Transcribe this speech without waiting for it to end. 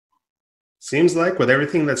Seems like with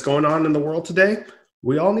everything that's going on in the world today,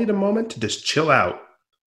 we all need a moment to just chill out.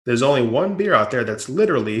 There's only one beer out there that's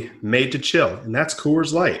literally made to chill, and that's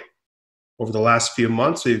Coors Light. Over the last few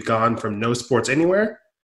months, we've gone from no sports anywhere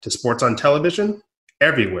to sports on television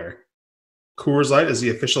everywhere. Coors Light is the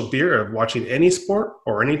official beer of watching any sport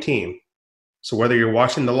or any team. So whether you're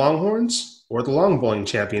watching the Longhorns or the Long Bowling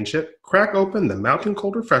Championship, crack open the mountain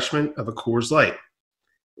cold refreshment of a Coors Light.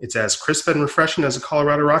 It's as crisp and refreshing as the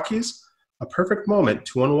Colorado Rockies, a perfect moment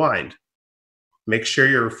to unwind. Make sure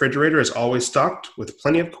your refrigerator is always stocked with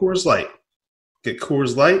plenty of Coors Light. Get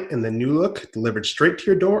Coors Light in the new look delivered straight to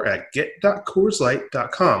your door at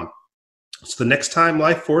get.coorslight.com. So the next time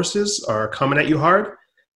life forces are coming at you hard,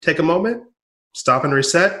 take a moment, stop and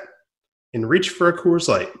reset, and reach for a Coors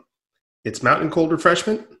Light. It's mountain cold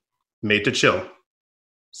refreshment made to chill.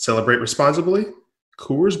 Celebrate responsibly.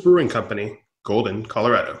 Coors Brewing Company, Golden,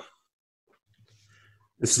 Colorado.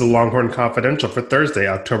 This is the Longhorn Confidential for Thursday,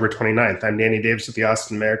 October 29th. I'm Danny Davis with the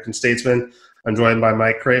Austin American Statesman. I'm joined by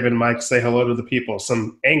Mike Craven. Mike, say hello to the people.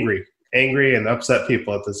 Some angry and upset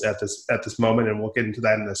people at this moment, and we'll get into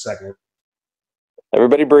that in a second.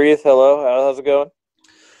 Everybody breathe. Hello. How's it going?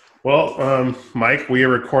 Well, Mike, we are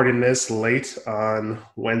recording this late on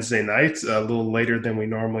Wednesday night, a little later than we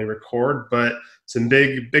normally record, but some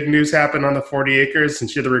big news happened on the 40 acres.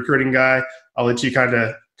 Since you're the recruiting guy, I'll let you kind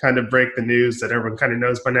of break the news that everyone kind of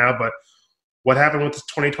knows by now. But what happened with the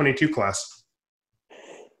 2022 class?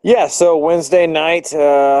 Yeah, so Wednesday night,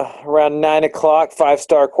 around 9 o'clock,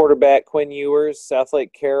 five-star quarterback Quinn Ewers,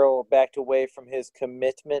 Southlake Carroll, backed away from his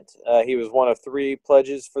commitment. He was one of three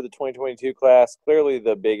pledges for the 2022 class, clearly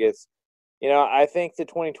the biggest. I think the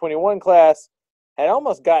 2021 class had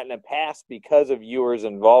almost gotten a pass because of Ewers'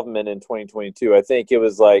 involvement in 2022. I think it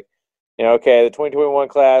was like, okay, the 2021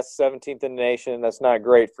 class, 17th in the nation, that's not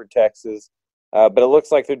great for Texas. But it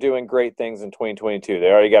looks like they're doing great things in 2022. They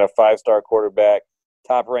already got a five-star quarterback,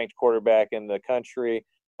 top-ranked quarterback in the country.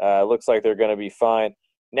 Looks like they're going to be fine.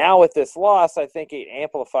 Now with this loss, I think it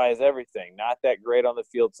amplifies everything. Not that great on the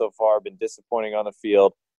field so far, been disappointing on the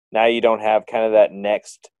field. Now you don't have kind of that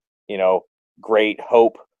next, great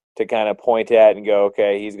hope to kind of point at and go,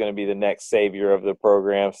 okay, he's going to be the next savior of the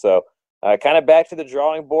program. So kind of back to the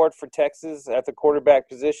drawing board for Texas at the quarterback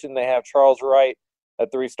position. They have Charles Wright, a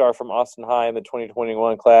three-star from Austin High in the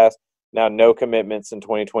 2021 class. Now no commitments in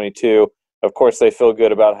 2022. Of course, they feel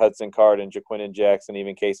good about Hudson Card and Jaquindon Jackson,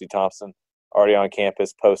 even Casey Thompson already on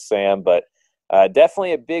campus post-Sam. But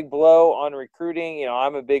definitely a big blow on recruiting.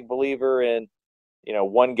 I'm a big believer in,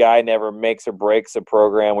 one guy never makes or breaks a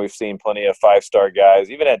program. We've seen plenty of five-star guys,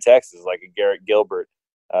 even at Texas, like a Garrett Gilbert,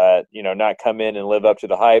 not come in and live up to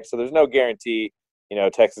the hype. So there's no guarantee,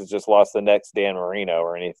 Texas just lost the next Dan Marino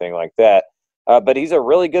or anything like that. But he's a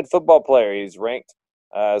really good football player. He's ranked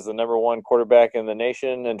as the number one quarterback in the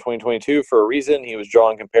nation in 2022 for a reason. He was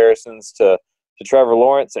drawing comparisons to Trevor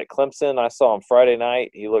Lawrence at Clemson. I saw him Friday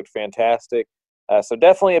night. He looked fantastic. So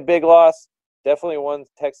definitely a big loss. Definitely one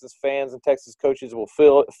Texas fans and Texas coaches will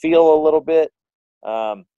feel a little bit.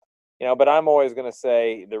 But I'm always going to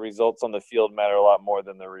say the results on the field matter a lot more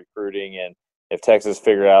than the recruiting. And if Texas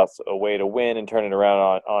figured out a way to win and turn it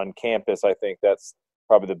around on campus, I think that's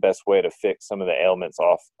probably the best way to fix some of the ailments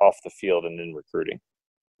off the field and in recruiting.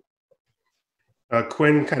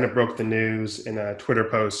 Quinn kind of broke the news in a Twitter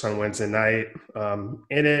post on Wednesday night.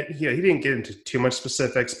 In it, he didn't get into too much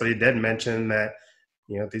specifics, but he did mention that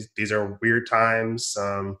these are weird times.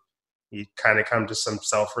 He kind of come to some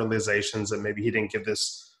self-realizations that maybe he didn't give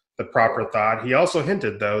this the proper thought. He also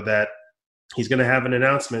hinted, though, that he's going to have an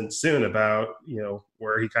announcement soon about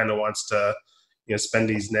where he kind of wants to spend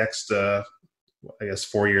these next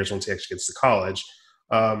 4 years once he actually gets to college.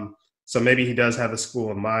 So maybe he does have a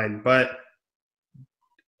school in mind, but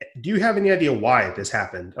do you have any idea why this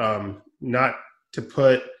happened? Not to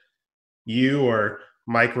put you or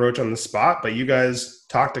Mike Roach on the spot, but you guys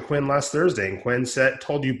talked to Quinn last Thursday, and Quinn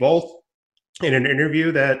told you both in an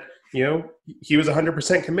interview that he was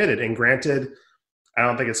 100% committed. And granted, I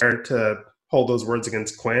don't think it's fair to hold those words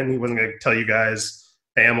against Quinn. He wasn't going to tell you guys,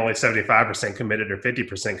 "Hey, I'm only 75% committed or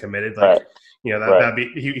 50% committed." Like, right. That'd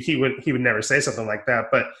be he would never say something like that.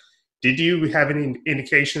 But did you have any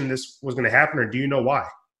indication this was going to happen, or do you know why?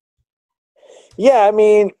 Yeah, I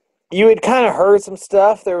mean, you had kind of heard some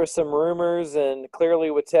stuff. There were some rumors, and clearly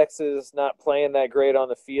with Texas not playing that great on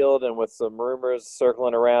the field and with some rumors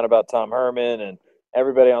circling around about Tom Herman and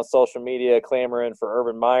everybody on social media clamoring for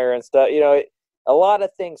Urban Meyer and stuff, a lot of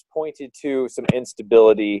things pointed to some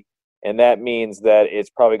instability, and that means that it's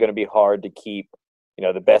probably going to be hard to keep,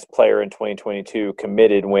 the best player in 2022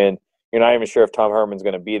 committed when you're not even sure if Tom Herman's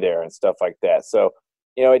going to be there and stuff like that. So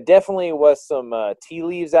it definitely was some tea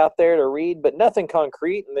leaves out there to read, but nothing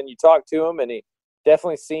concrete. And then you talk to him, and he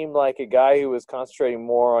definitely seemed like a guy who was concentrating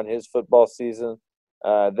more on his football season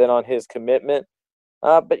than on his commitment.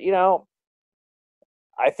 But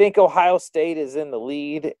I think Ohio State is in the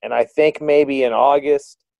lead, and I think maybe in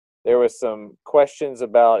August there was some questions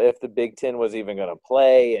about if the Big Ten was even going to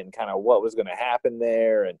play and kind of what was going to happen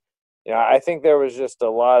there. And I think there was just a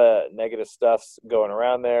lot of negative stuff going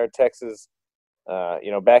around there. Texas,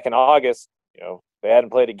 back in August, they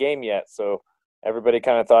hadn't played a game yet, so everybody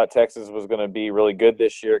kind of thought Texas was going to be really good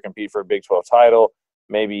this year, compete for a Big 12 title,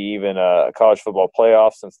 maybe even a college football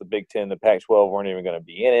playoff, since the Big Ten, the Pac-12 weren't even going to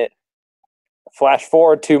be in it. Flash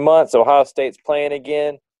forward 2 months, Ohio State's playing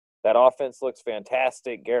again. That offense looks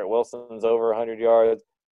fantastic. Garrett Wilson's over 100 yards.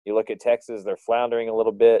 You look at Texas, they're floundering a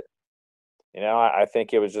little bit. I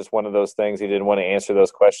think it was just one of those things. He didn't want to answer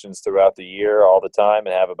those questions throughout the year all the time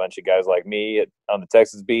and have a bunch of guys like me on the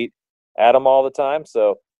Texas beat at him all the time.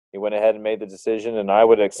 So he went ahead and made the decision, and I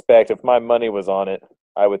would expect, if my money was on it,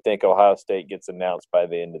 I would think Ohio State gets announced by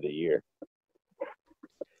the end of the year.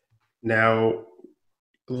 Now,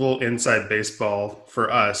 a little inside baseball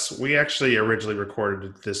for us. We actually originally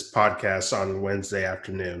recorded this podcast on Wednesday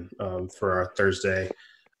afternoon for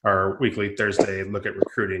our weekly Thursday look at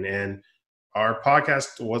recruiting. And our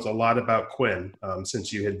podcast was a lot about Quinn.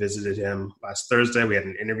 Since you had visited him last Thursday, we had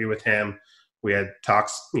an interview with him. We had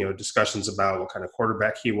talks, discussions about what kind of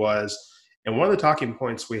quarterback he was. And one of the talking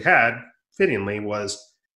points we had, fittingly,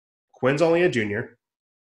 was Quinn's only a junior.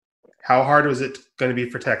 How hard was it going to be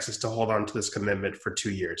for Texas to hold on to this commitment for 2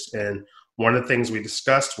 years? And one of the things we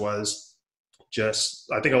discussed was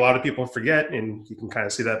I think a lot of people forget, and you can kind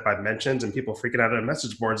of see that by mentions and people freaking out on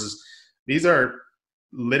message boards, is these are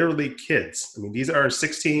literally kids. I mean, these are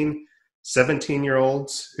 16,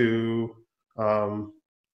 17-year-olds who,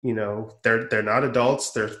 they're not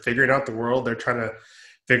adults. They're figuring out the world. They're trying to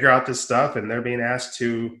figure out this stuff, and they're being asked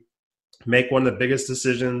to make one of the biggest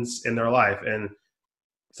decisions in their life. And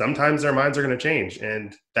sometimes their minds are going to change.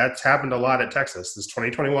 And that's happened a lot at Texas. This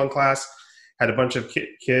 2021 class had a bunch of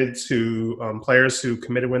kids players who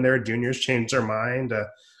committed when they were juniors, changed their mind.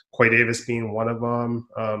 Quay Davis being one of them.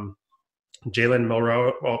 Jalen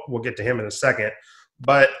Milroe, well, we'll get to him in a second.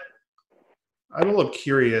 But I'm a little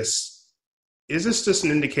curious, is this just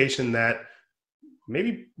an indication that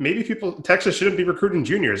maybe Texas shouldn't be recruiting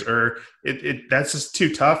juniors, or that's just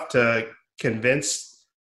too tough to convince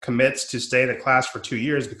commits to stay in a class for 2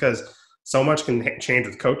 years, because so much can change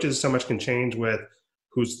with coaches, so much can change with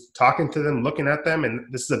who's talking to them, looking at them,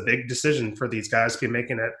 and this is a big decision for these guys to be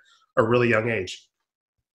making at a really young age.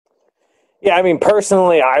 Yeah, I mean,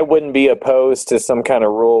 personally, I wouldn't be opposed to some kind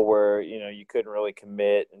of rule where, you couldn't really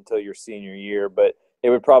commit until your senior year, but it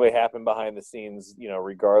would probably happen behind the scenes,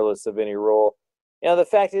 regardless of any rule. The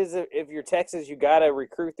fact is, if you're Texas, you got to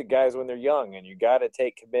recruit the guys when they're young, and you got to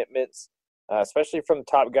take commitments, especially from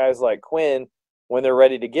top guys like Quinn, when they're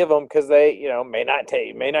ready to give them, because they, may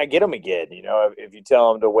not get them again. If you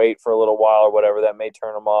tell them to wait for a little while or whatever, that may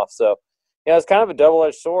turn them off. So, it's kind of a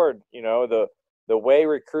double-edged sword. The way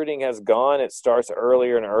recruiting has gone, it starts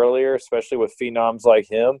earlier and earlier, especially with phenoms like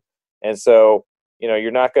him. And so,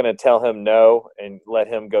 you're not going to tell him no and let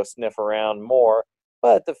him go sniff around more.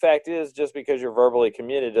 But the fact is, just because you're verbally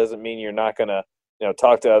committed doesn't mean you're not going to,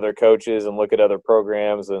 talk to other coaches and look at other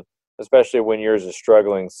programs, and especially when yours is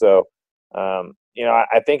struggling. So,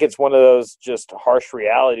 I think it's one of those just harsh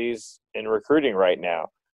realities in recruiting right now.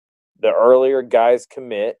 The earlier guys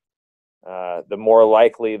commit, the more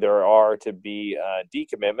likely there are to be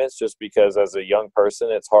decommitments, just because as a young person,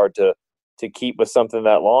 it's hard to keep with something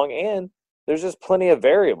that long. And there's just plenty of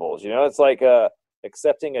variables. It's like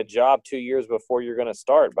accepting a job 2 years before you're going to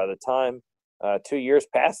start. By the time 2 years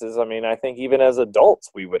passes, I mean, I think even as adults,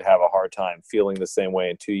 we would have a hard time feeling the same way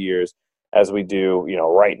in 2 years as we do,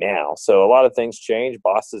 right now. So a lot of things change.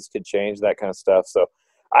 Bosses could change, that kind of stuff. So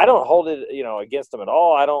I don't hold it, against him at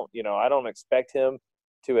all. I don't expect him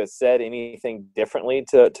to have said anything differently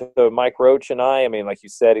to Mike Roach and I. I mean, like you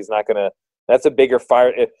said, he's not going to. That's a bigger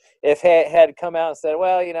fire. If had come out and said,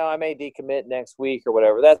 well, I may decommit next week or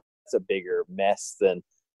whatever, that's a bigger mess than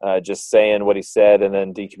just saying what he said and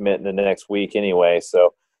then decommitting the next week anyway.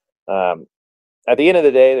 So at the end of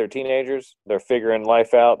the day, they're teenagers. They're figuring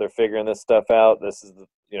life out. They're figuring this stuff out. This is,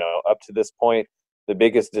 up to this point, the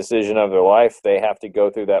biggest decision of their life. They have to go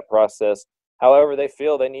through that process. However they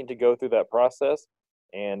feel they need to go through that process.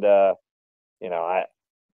 And,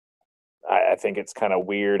 I think it's kind of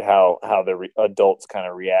weird how the adults kind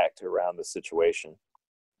of react around the situation.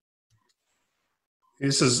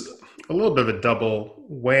 This is a little bit of a double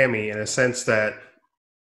whammy in a sense that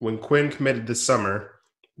when Quinn committed this summer,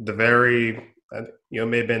 the very,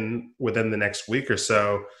 may have been within the next week or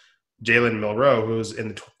so, Jalen Milroe, who's in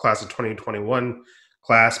the class of 2021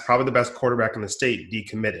 class, probably the best quarterback in the state,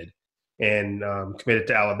 decommitted and committed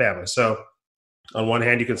to Alabama. So on one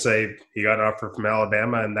hand, you can say he got an offer from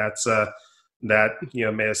Alabama, and that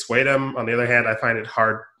may have swayed him. On the other hand, I find it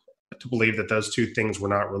hard to believe that those two things were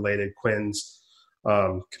not related: Quinn's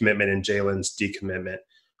commitment and Jalen's decommitment.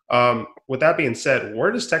 With that being said,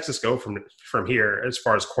 where does Texas go from here as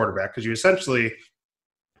far as quarterback? Because you essentially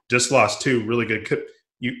just lost two really good.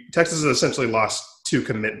 Texas has essentially lost two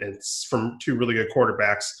commitments from two really good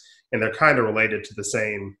quarterbacks, and they're kind of related to the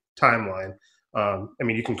same timeline.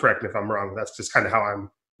 You can correct me if I'm wrong, but that's just kind of how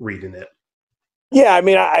I'm reading it. Yeah,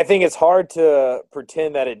 I think it's hard to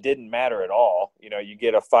pretend that it didn't matter at all. You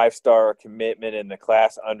get a 5-star commitment in the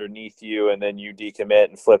class underneath you, and then you decommit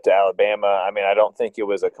and flip to Alabama. I don't think it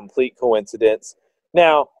was a complete coincidence.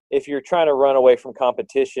 Now, if you're trying to run away from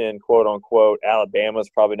competition, quote unquote, Alabama's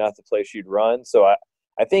probably not the place you'd run. So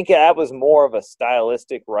I think that was more of a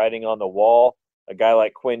stylistic writing on the wall. A guy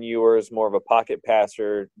like Quinn Ewers, more of a pocket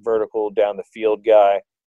passer, vertical down the field guy,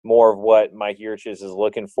 more of what Mike Yurcich is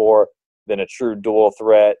looking for than a true dual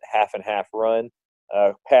threat, half and half run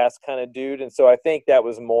pass kind of dude. And so I think that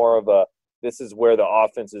was more of this is where the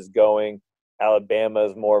offense is going. Alabama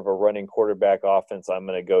is more of a running quarterback offense. I'm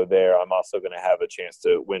going to go there. I'm also going to have a chance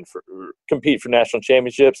to compete for national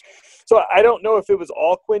championships. So I don't know if it was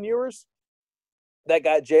all Quinn Ewers that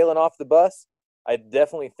got Jalen off the bus. I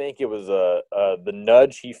definitely think it was the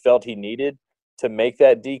nudge he felt he needed to make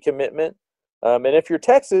that decommitment. And if you're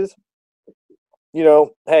Texas,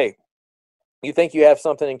 hey, you think you have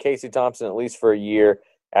something in Casey Thompson at least for a year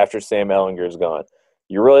after Sam Ehlinger is gone.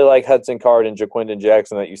 You really like Hudson Card and Jaquindon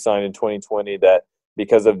Jackson that you signed in 2020 that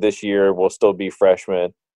because of this year will still be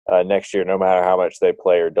freshmen next year no matter how much they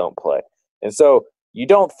play or don't play. And so you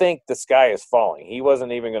don't think the sky is falling. He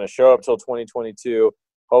wasn't even going to show up till 2022.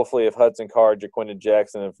 Hopefully if Hudson Card, Jaquindon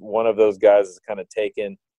Jackson, if one of those guys is kind of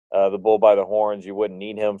taken the bull by the horns, you wouldn't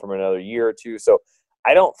need him from another year or two. So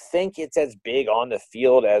I don't think it's as big on the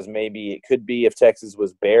field as maybe it could be if Texas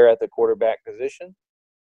was bare at the quarterback position.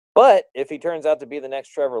 But if he turns out to be the next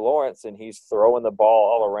Trevor Lawrence and he's throwing the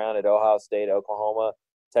ball all around at Ohio State, Oklahoma,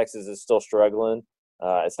 Texas is still struggling,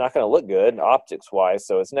 it's not going to look good optics-wise.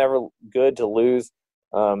 So it's never good to lose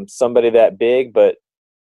somebody that big. But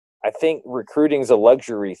I think recruiting is a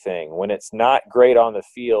luxury thing. When it's not great on the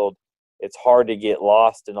field, it's hard to get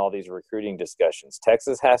lost in all these recruiting discussions.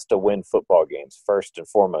 Texas has to win football games first and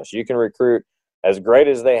foremost. You can recruit as great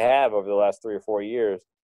as they have over the last 3 or 4 years,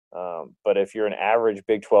 but if you're an average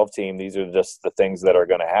Big 12 team, these are just the things that are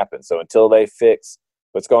going to happen. So until they fix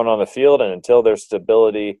what's going on the field and until there's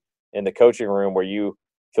stability in the coaching room where you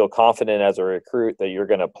feel confident as a recruit that you're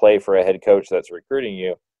going to play for a head coach that's recruiting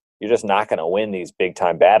you, you're just not going to win these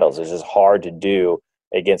big-time battles. It's just hard to do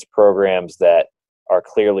against programs that are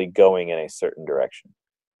clearly going in a certain direction.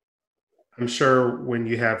 I'm sure when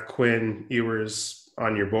you have Quinn Ewers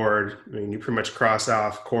on your board, you pretty much cross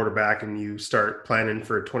off quarterback and you start planning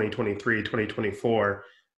for 2023, 2024.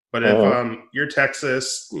 But if you're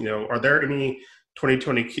Texas, are there any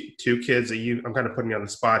 2022 kids that I'm kind of putting you on the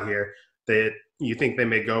spot here, that you think they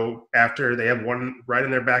may go after? They have one right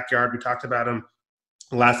in their backyard. We talked about him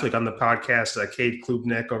last week on the podcast, Cade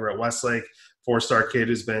Klubnik over at Westlake. 4-star kid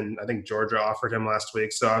who's been, I think Georgia offered him last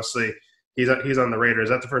week. So obviously he's on the radar. Is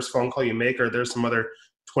that the first phone call you make, or there's some other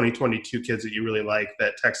 2022 kids that you really like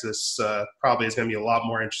that Texas probably is going to be a lot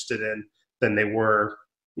more interested in than they were,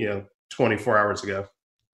 24 hours ago?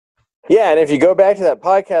 Yeah, and if you go back to that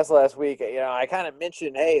podcast last week, I kind of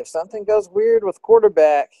mentioned, hey, if something goes weird with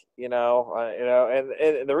quarterback, and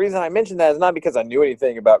the reason I mentioned that is not because I knew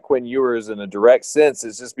anything about Quinn Ewers in a direct sense.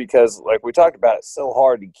 It's just because, like we talked about, it's so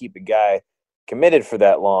hard to keep a guy committed for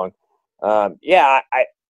that long. I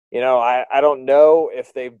don't know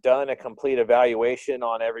if they've done a complete evaluation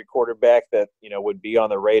on every quarterback that, would be on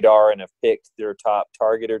the radar and have picked their top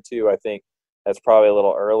target or two. I think that's probably a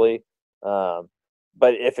little early.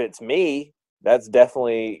 But if it's me, that's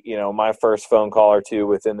definitely, my first phone call or two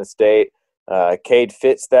within the state. Cade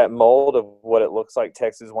fits that mold of what it looks like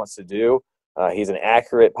Texas wants to do. He's an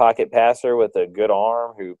accurate pocket passer with a good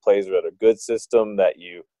arm who plays with a good system that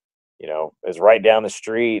is right down the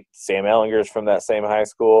street. Sam Ehlinger's from that same high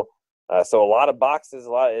school. So a lot of boxes,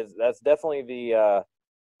 that's definitely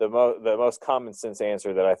the most common sense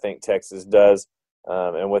answer that I think Texas does.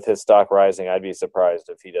 And with his stock rising, I'd be surprised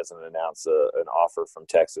if he doesn't announce an offer from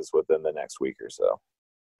Texas within the next week or so.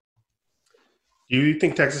 Do you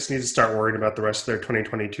think Texas needs to start worrying about the rest of their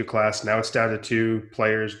 2022 class? Now it's down to 2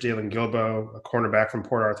 players, Jalen Gilbo, a cornerback from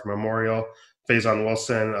Port Arthur Memorial, Faison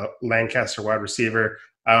Wilson, a Lancaster wide receiver.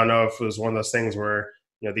 I don't know if it was one of those things where,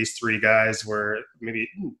 these three guys were maybe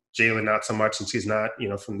Jalen not so much since he's not,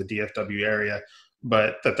 from the DFW area,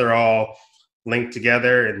 but that they're all linked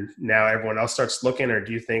together and now everyone else starts looking, or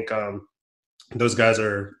do you think those guys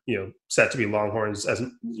are, set to be Longhorns as,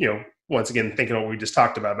 once again, thinking what we just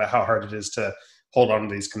talked about how hard it is to hold on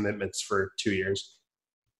to these commitments for 2 years?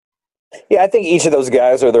 Yeah, I think each of those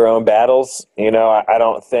guys are their own battles. I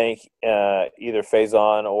don't think either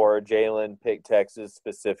Faison or Jalen picked Texas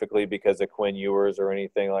specifically because of Quinn Ewers or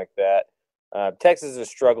anything like that. Texas has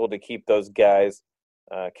struggled to keep those guys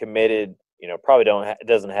committed. Probably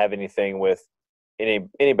doesn't have anything with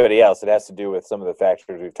anybody else. It has to do with some of the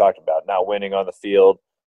factors we've talked about. Not winning on the field,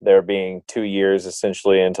 there being 2 years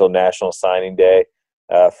essentially until National Signing Day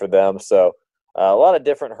for them. So a lot of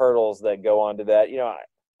different hurdles that go on to that.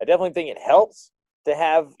 I definitely think it helps to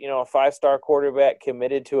have, a 5-star quarterback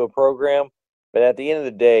committed to a program. But at the end of the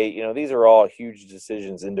day, these are all huge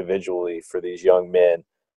decisions individually for these young men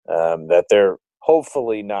that they're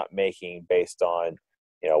hopefully not making based on,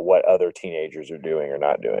 what other teenagers are doing or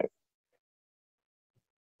not doing.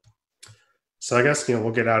 So I guess, we'll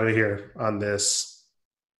get out of here on this.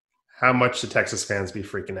 How much the Texas fans be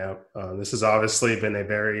freaking out? This has obviously been a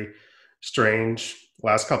very strange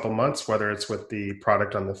last couple months, whether it's with the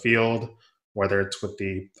product on the field, whether it's with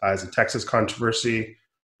the Eyes of Texas controversy,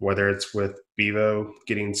 whether it's with Bevo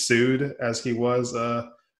getting sued as he was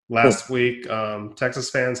last week. Texas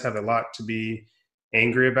fans have a lot to be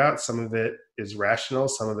angry about. Some of it is rational.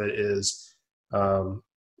 Some of it is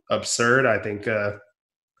absurd. I think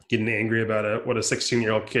getting angry about what a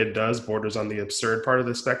 16-year-old kid does borders on the absurd part of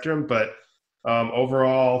the spectrum. But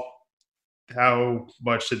overall, how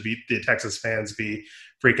much should the Texas fans be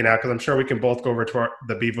freaking out? Because I'm sure we can both go over to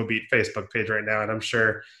the Bevo Beat Facebook page right now, and I'm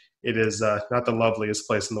sure it is not the loveliest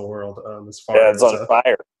place in the world as far as on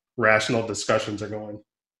fire. Rational discussions are going.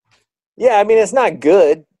 Yeah, I mean, it's not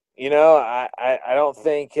good. I don't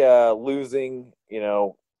think losing,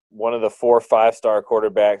 one of the 4 5-star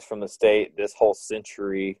quarterbacks from the state this whole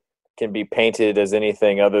century can be painted as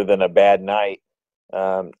anything other than a bad night.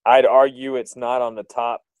 I'd argue it's not on the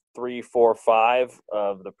top 3, 4, 5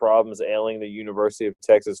 of the problems ailing the University of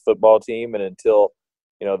Texas football team. And until,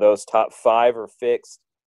 those top 5 are fixed,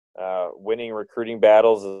 winning recruiting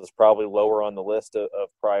battles is probably lower on the list of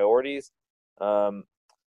priorities.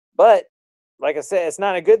 But like I said, it's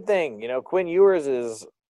not a good thing. Quinn Ewers is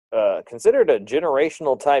considered a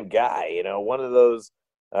generational type guy, one of those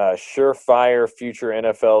surefire future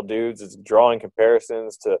NFL dudes. Is drawing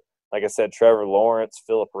comparisons to, like I said, Trevor Lawrence,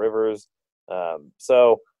 Phillip Rivers.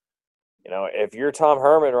 So, if you're Tom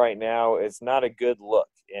Herman right now, it's not a good look.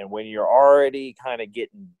 And when you're already kind of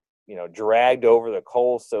getting, dragged over the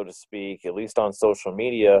coals, so to speak, at least on social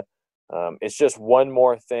media, it's just one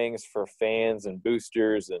more things for fans and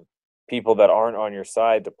boosters and people that aren't on your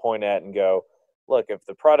side to point at and go, look, if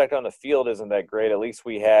the product on the field isn't that great, at least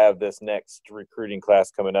we have this next recruiting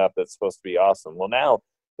class coming up that's supposed to be awesome. Well, now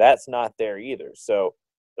that's not there either. So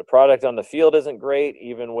the product on the field isn't great,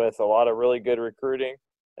 even with a lot of really good recruiting.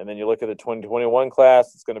 And then you look at the 2021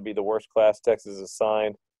 class, it's going to be the worst class Texas has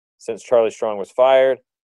signed since Charlie Strong was fired.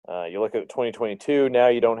 You look at 2022, now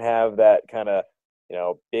you don't have that kind of,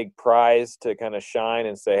 big prize to kind of shine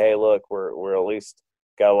and say, hey, look, we're at least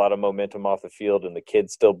got a lot of momentum off the field and the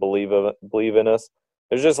kids still believe in us.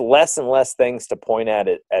 There's just less and less things to point at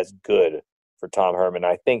it as good for Tom Herman.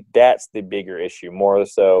 I think that's the bigger issue, more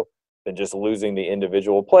so than just losing the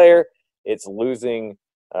individual player. It's losing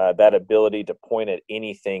that ability to point at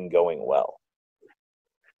anything going well.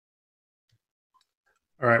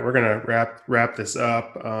 All right, we're going to wrap this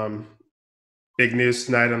up. Big news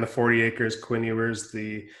tonight on the 40 Acres. Quinn Ewers,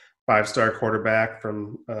 the 5-star quarterback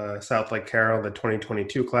from South Lake Carroll, the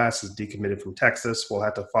 2022 class, is decommitted from Texas. We'll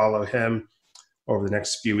have to follow him over the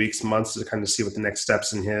next few weeks, months to kind of see what the next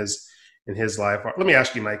steps in his life are. Let me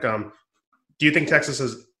ask you, Mike, do you think Texas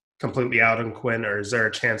is completely out on Quinn, or is there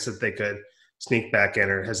a chance that they could sneak back in,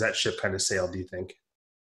 or has that ship kind of sailed, do you think?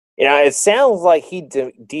 It sounds like he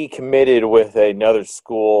decommitted with another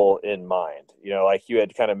school in mind. Like you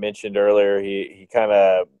had kind of mentioned earlier, he kind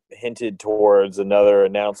of hinted towards another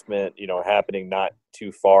announcement, happening not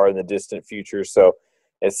too far in the distant future. So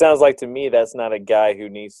it sounds like to me that's not a guy who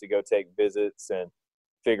needs to go take visits and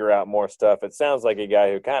figure out more stuff. It sounds like a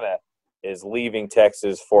guy who kind of is leaving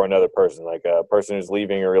Texas for another person, like a person who's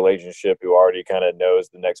leaving a relationship who already kind of knows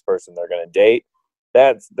the next person they're going to date.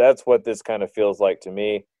 That's what this kind of feels like to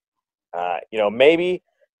me. Maybe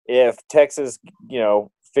if Texas,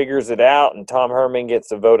 figures it out and Tom Herman gets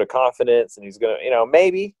a vote of confidence and he's going to,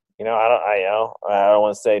 maybe, I don't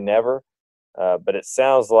want to say never, But it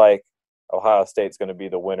sounds like Ohio State's going to be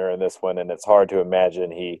the winner in this one, and it's hard to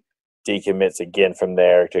imagine he decommits again from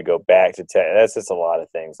there to go back to Tech. That's just a lot of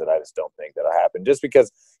things that I just don't think that'll happen. Just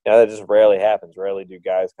because that just rarely happens. Rarely do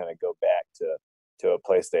guys kind of go back to a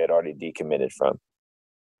place they had already decommitted from.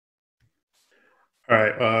 All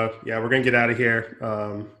right. Yeah, we're gonna get out of here.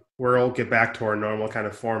 We'll get back to our normal kind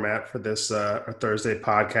of format for this our Thursday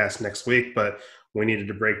podcast next week, but we needed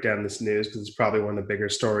to break down this news because it's probably one of the bigger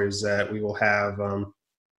stories that we will have on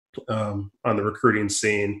the recruiting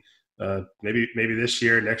scene. Maybe this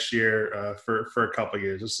year, next year, for a couple of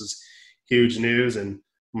years. This is huge news, and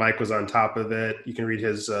Mike was on top of it. You can read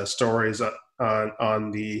his stories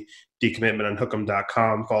on the decommitment on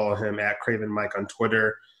Hook'em.com. Follow him at Craven Mike on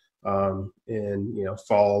Twitter. And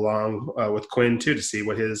follow along with Quinn too to see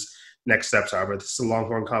what his next steps are. But this is a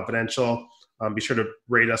Longhorn Confidential. Be sure to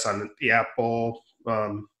rate us on the Apple,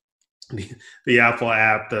 the Apple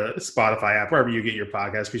app, the Spotify app, wherever you get your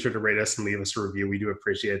podcast. Be sure to rate us and leave us a review. We do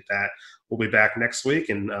appreciate that. We'll be back next week,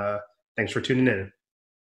 and thanks for tuning in.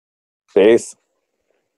 Peace.